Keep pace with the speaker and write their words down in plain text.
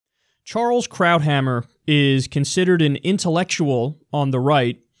Charles Krauthammer is considered an intellectual on the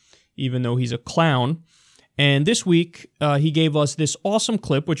right, even though he's a clown. And this week, he gave us this awesome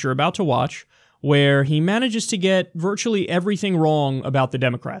clip, which you're about to watch, where he manages to get virtually everything wrong about the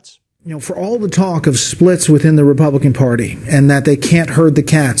Democrats. You know, for all the talk of splits within the Republican Party and that they can't herd the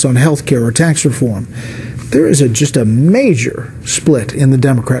cats on health care or tax reform, there is just a major split in the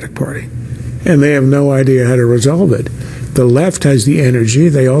Democratic Party. And they have no idea how to resolve it. The left has the energy.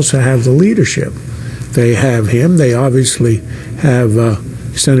 They also have the leadership. They have him. They obviously have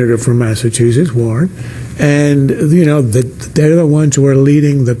Senator from Massachusetts, Warren. And, you know, they're the ones who are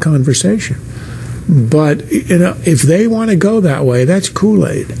leading the conversation. But, you know, if they want to go that way, that's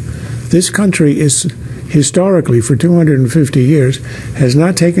Kool-Aid. This country is historically, for 250 years, has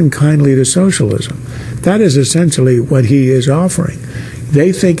not taken kindly to socialism. That is essentially what he is offering.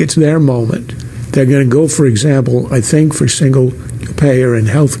 They think it's their moment. They're going to go, for example, I think, for single payer and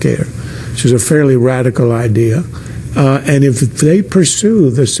health care, which is a fairly radical idea. And if they pursue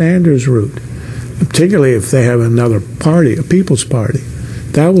the Sanders route, particularly if they have another party, a People's Party,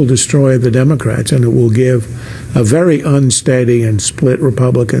 that will destroy the Democrats, and it will give a very unsteady and split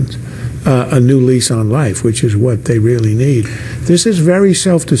Republicans a new lease on life, which is what they really need. This is very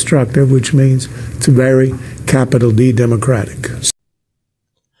self-destructive, which means it's very capital D democratic.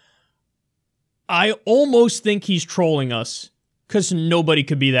 I almost think he's trolling us, because nobody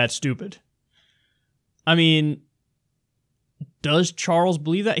could be that stupid. I mean, does Charles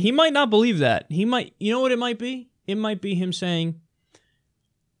believe that? He might not believe that. He might, you know what it might be? It might be him saying,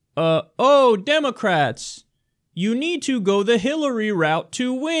 oh, Democrats, you need to go the Hillary route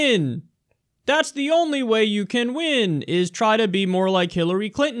to win. That's the only way you can win, is try to be more like Hillary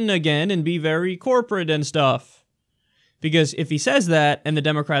Clinton again and be very corporate and stuff. Because if he says that and the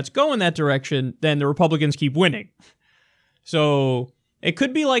Democrats go in that direction, then the Republicans keep winning. So it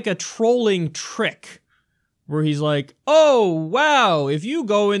could be like a trolling trick where he's like, oh, wow, if you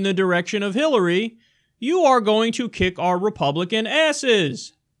go in the direction of Hillary, you are going to kick our Republican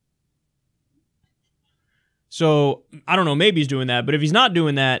asses. So, I don't know, maybe he's doing that, but if he's not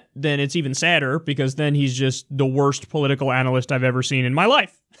doing that, then it's even sadder, because then he's just the worst political analyst I've ever seen in my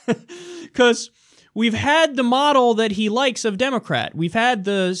life. Because we've had the model that he likes of Democrat. We've had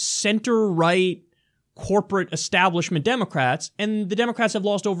the center-right corporate establishment Democrats, and the Democrats have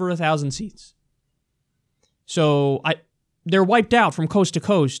lost over 1,000 seats. So, they're wiped out from coast to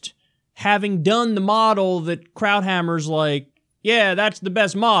coast, having done the model that Krauthammer's like, yeah, that's the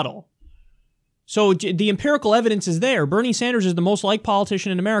best model. So the empirical evidence is there. Bernie Sanders is the most liked politician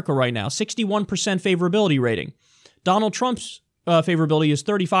in America right now, 61% favorability rating. Donald Trump's favorability is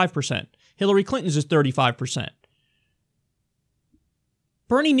 35%. Hillary Clinton's is 35%.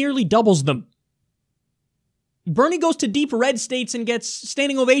 Bernie nearly doubles them. Bernie goes to deep red states and gets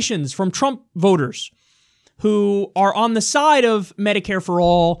standing ovations from Trump voters who are on the side of Medicare for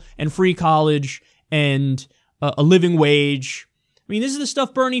all and free college and a living wage. I mean, this is the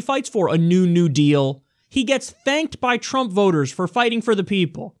stuff Bernie fights for, a New Deal. He gets thanked by Trump voters for fighting for the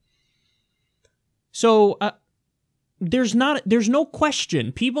people. So, there's no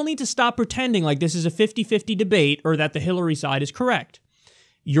question. People need to stop pretending like this is a 50-50 debate or that the Hillary side is correct.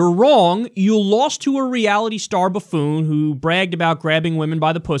 You're wrong. You lost to a reality star buffoon who bragged about grabbing women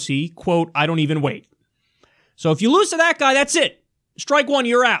by the pussy. Quote, I don't even wait. So if you lose to that guy, that's it. Strike one,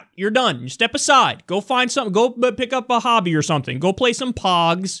 you're out. You're done. You step aside. Go find something. Go pick up a hobby or something. Go play some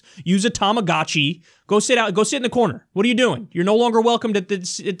Pogs. Use a Tamagotchi. Go sit in the corner. What are you doing? You're no longer welcomed at the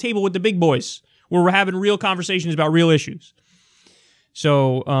table with the big boys where we're having real conversations about real issues.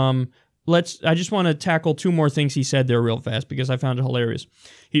 So, I just want to tackle two more things he said there real fast because I found it hilarious.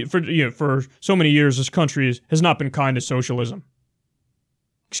 For so many years, this country has not been kind to socialism.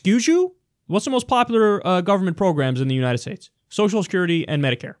 Excuse you? What's the most popular government programs in the United States? Social Security and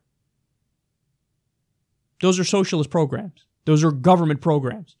Medicare. Those are socialist programs. Those are government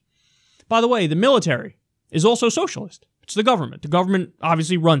programs. By the way, the military is also socialist. It's the government. The government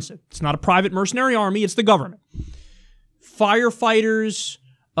obviously runs it. It's not a private mercenary army. It's the government. Firefighters,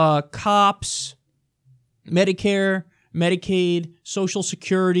 cops, Medicare, Medicaid, Social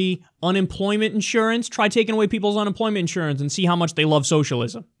Security, unemployment insurance. Try taking away people's unemployment insurance and see how much they love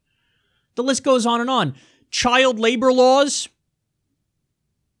socialism. The list goes on and on. Child labor laws.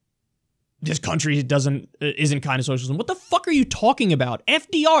 This country isn't kind of socialism. What the fuck are you talking about?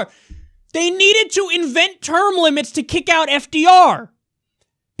 FDR. They needed to invent term limits to kick out FDR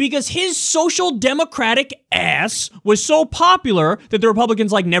because his social democratic ass was so popular that the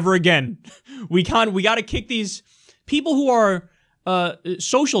Republicans like, never again. We got to kick these people who are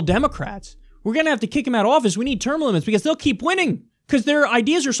social democrats. We're going to have to kick them out of office. We need term limits because they'll keep winning because their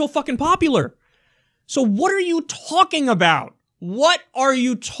ideas are so fucking popular. So what are you talking about? What are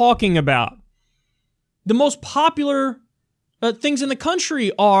you talking about? The most popular things in the country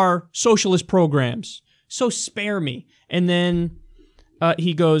are socialist programs. So spare me. And then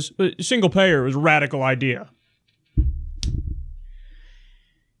he goes, single payer is a radical idea.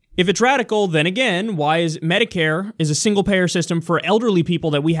 If it's radical, then again, why is Medicare is a single payer system for elderly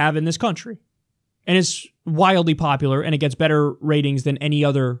people that we have in this country? And it's wildly popular, and it gets better ratings than any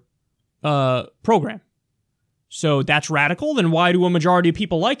other program. So that's radical, then why do a majority of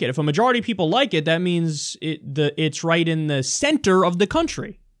people like it? If a majority of people like it, that means it's right in the center of the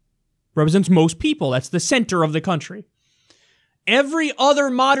country. Represents most people. That's the center of the country. Every other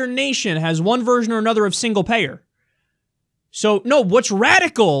modern nation has one version or another of single payer. So, no, what's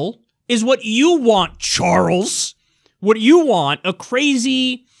radical is what you want, Charles. What you want, a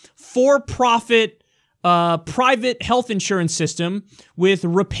crazy for-profit private health insurance system with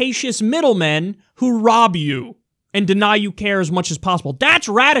rapacious middlemen who rob you and deny you care as much as possible. That's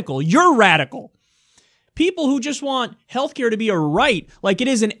radical. You're radical. People who just want healthcare to be a right, like it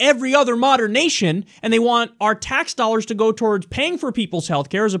is in every other modern nation, and they want our tax dollars to go towards paying for people's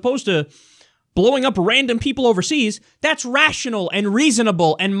healthcare as opposed to blowing up random people overseas, that's rational and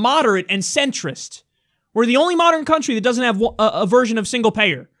reasonable and moderate and centrist. We're the only modern country that doesn't have a version of single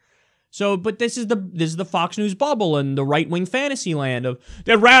payer. So, but this is the Fox News bubble and the right-wing fantasy land of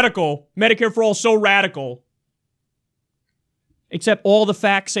they're radical. Medicare for all so radical. Except all the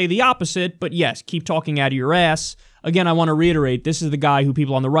facts say the opposite, but yes, keep talking out of your ass. Again, I want to reiterate, this is the guy who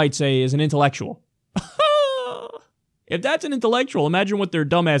people on the right say is an intellectual. If that's an intellectual, imagine what their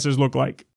dumbasses look like.